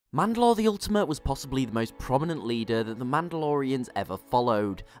Mandalore the Ultimate was possibly the most prominent leader that the Mandalorians ever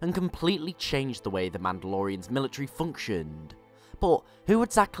followed, and completely changed the way the Mandalorians' military functioned. But who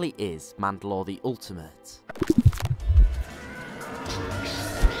exactly is Mandalore the Ultimate?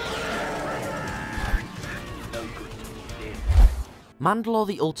 Mandalore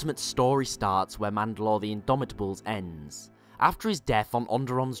the Ultimate's story starts where Mandalore the Indomitables ends. After his death on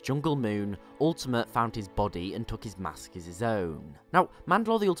Onderon's jungle moon, Ultimate found his body and took his mask as his own. Now,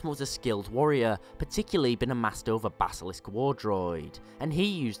 Mandalore the Ultimate was a skilled warrior, particularly being a master of a basilisk war droid, and he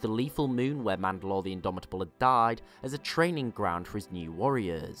used the lethal moon where Mandalore the Indomitable had died as a training ground for his new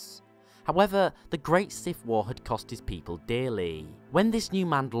warriors. However, the Great Sith War had cost his people dearly. When this new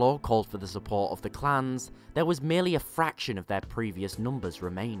Mandalore called for the support of the clans, there was merely a fraction of their previous numbers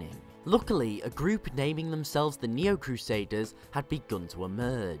remaining. Luckily, a group naming themselves the Neo-Crusaders had begun to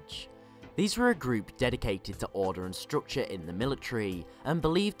emerge. These were a group dedicated to order and structure in the military, and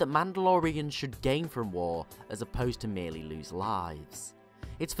believed that Mandalorians should gain from war as opposed to merely lose lives.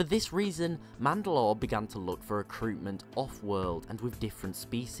 It's for this reason Mandalore began to look for recruitment off-world and with different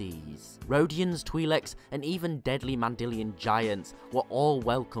species. Rhodians, Twi'leks, and even deadly Mandalorian giants were all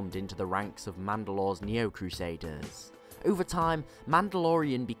welcomed into the ranks of Mandalore's Neo-Crusaders. Over time,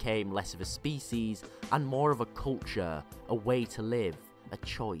 Mandalorian became less of a species and more of a culture, a way to live, a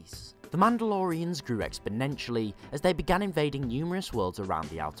choice. The Mandalorians grew exponentially as they began invading numerous worlds around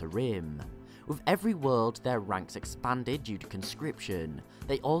the Outer Rim. With every world, their ranks expanded due to conscription.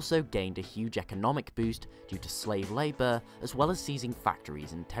 They also gained a huge economic boost due to slave labour, as well as seizing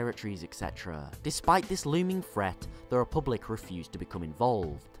factories and territories, etc. Despite this looming threat, the Republic refused to become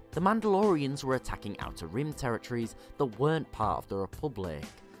involved. The Mandalorians were attacking Outer Rim territories that weren't part of the Republic,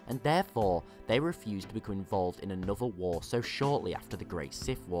 and therefore they refused to become involved in another war so shortly after the Great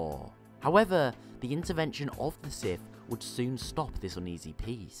Sith War. However, the intervention of the Sith would soon stop this uneasy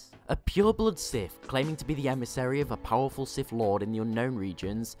peace. A pureblood Sith, claiming to be the emissary of a powerful Sith Lord in the unknown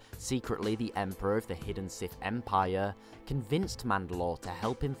regions, secretly the Emperor of the hidden Sith Empire, convinced Mandalore to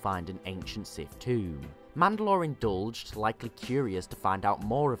help him find an ancient Sith tomb. Mandalore indulged, likely curious to find out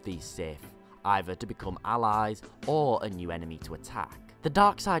more of these Sith, either to become allies or a new enemy to attack. The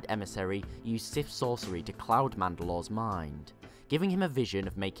Darkside emissary used Sith sorcery to cloud Mandalore's mind, giving him a vision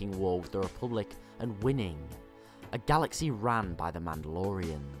of making war with the Republic and winning. A galaxy ran by the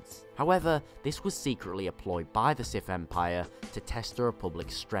Mandalorians. However, this was secretly a ploy by the Sith Empire to test the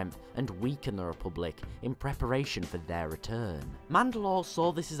Republic's strength and weaken the Republic in preparation for their return. Mandalore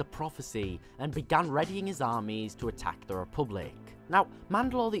saw this as a prophecy and began readying his armies to attack the Republic. Now,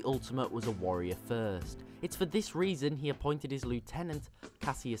 Mandalore the Ultimate was a warrior first. It's for this reason he appointed his lieutenant,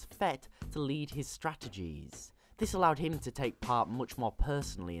 Cassius Fett, to lead his strategies. This allowed him to take part much more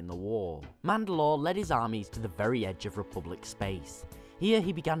personally in the war. Mandalore led his armies to the very edge of Republic space. Here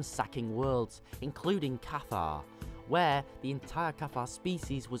he began sacking worlds, including Cathar, where the entire Cathar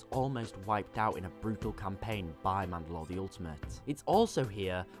species was almost wiped out in a brutal campaign by Mandalore the Ultimate. It's also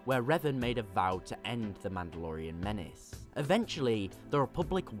here where Revan made a vow to end the Mandalorian menace. Eventually, the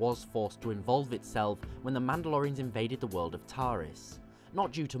Republic was forced to involve itself when the Mandalorians invaded the world of Taris.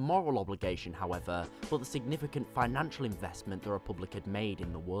 Not due to moral obligation, however, but the significant financial investment the Republic had made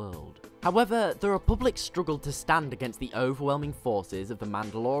in the world. However, the Republic struggled to stand against the overwhelming forces of the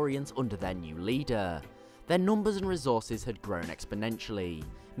Mandalorians under their new leader. Their numbers and resources had grown exponentially.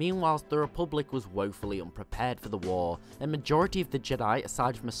 Meanwhile, the Republic was woefully unprepared for the war, and majority of the Jedi,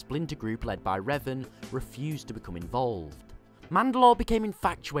 aside from a splinter group led by Revan, refused to become involved. Mandalore became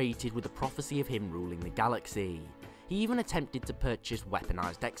infatuated with the prophecy of him ruling the galaxy. He even attempted to purchase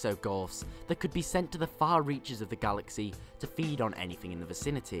weaponized exogorths that could be sent to the far reaches of the galaxy to feed on anything in the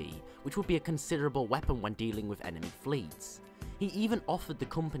vicinity, which would be a considerable weapon when dealing with enemy fleets. He even offered the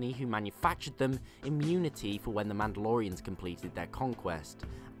company who manufactured them immunity for when the Mandalorians completed their conquest,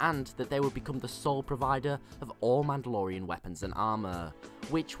 and that they would become the sole provider of all Mandalorian weapons and armor,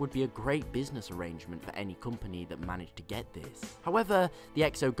 which would be a great business arrangement for any company that managed to get this. However, the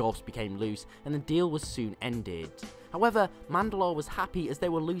exogorths became loose and the deal was soon ended. However, Mandalore was happy as they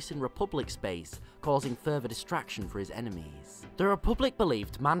were loose in Republic space, causing further distraction for his enemies. The Republic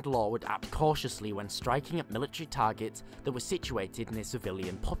believed Mandalore would act cautiously when striking at military targets that were situated near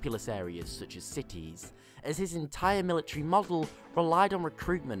civilian populous areas such as cities, as his entire military model relied on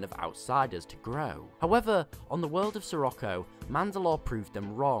recruitment of outsiders to grow. However, on the world of Sirocco, Mandalore proved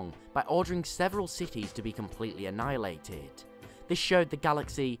them wrong by ordering several cities to be completely annihilated. This showed the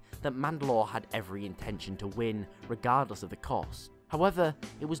galaxy that Mandalore had every intention to win, regardless of the cost. However,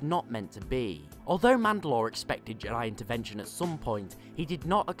 it was not meant to be. Although Mandalore expected Jedi intervention at some point, he did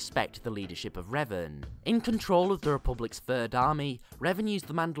not expect the leadership of Revan. In control of the Republic's Third Army, Revan used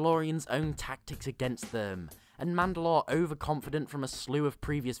the Mandalorians' own tactics against them, and Mandalore, overconfident from a slew of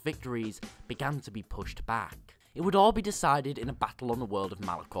previous victories, began to be pushed back. It would all be decided in a battle on the world of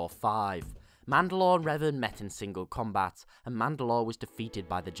Malachor 5. Mandalore and Revan met in single combat, and Mandalore was defeated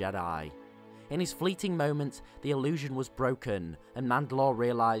by the Jedi. In his fleeting moments, the illusion was broken, and Mandalore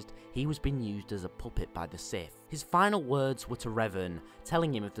realised he was being used as a puppet by the Sith. His final words were to Revan,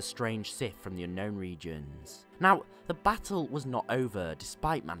 telling him of the strange Sith from the unknown regions. Now, the battle was not over,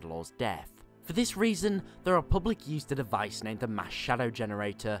 despite Mandalore's death. For this reason, the Republic used a device named the Mass Shadow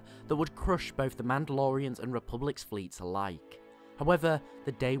Generator that would crush both the Mandalorians and Republic's fleets alike. However,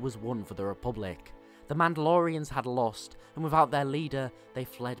 the day was won for the Republic. The Mandalorians had lost, and without their leader, they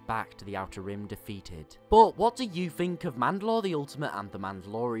fled back to the Outer Rim defeated. But what do you think of Mandalore the Ultimate and the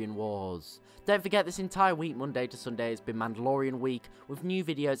Mandalorian Wars? Don't forget, this entire week, Monday to Sunday, has been Mandalorian week, with new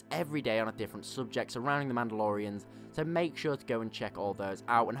videos every day on a different subject surrounding the Mandalorians, so make sure to go and check all those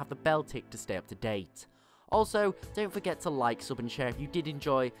out and have the bell ticked to stay up to date. Also, don't forget to like, sub and share if you did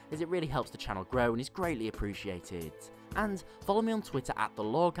enjoy, as it really helps the channel grow and is greatly appreciated. And follow me on Twitter at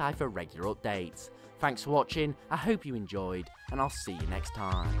 @TheLoreGuy for regular updates. Thanks for watching, I hope you enjoyed, and I'll see you next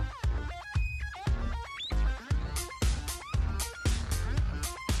time.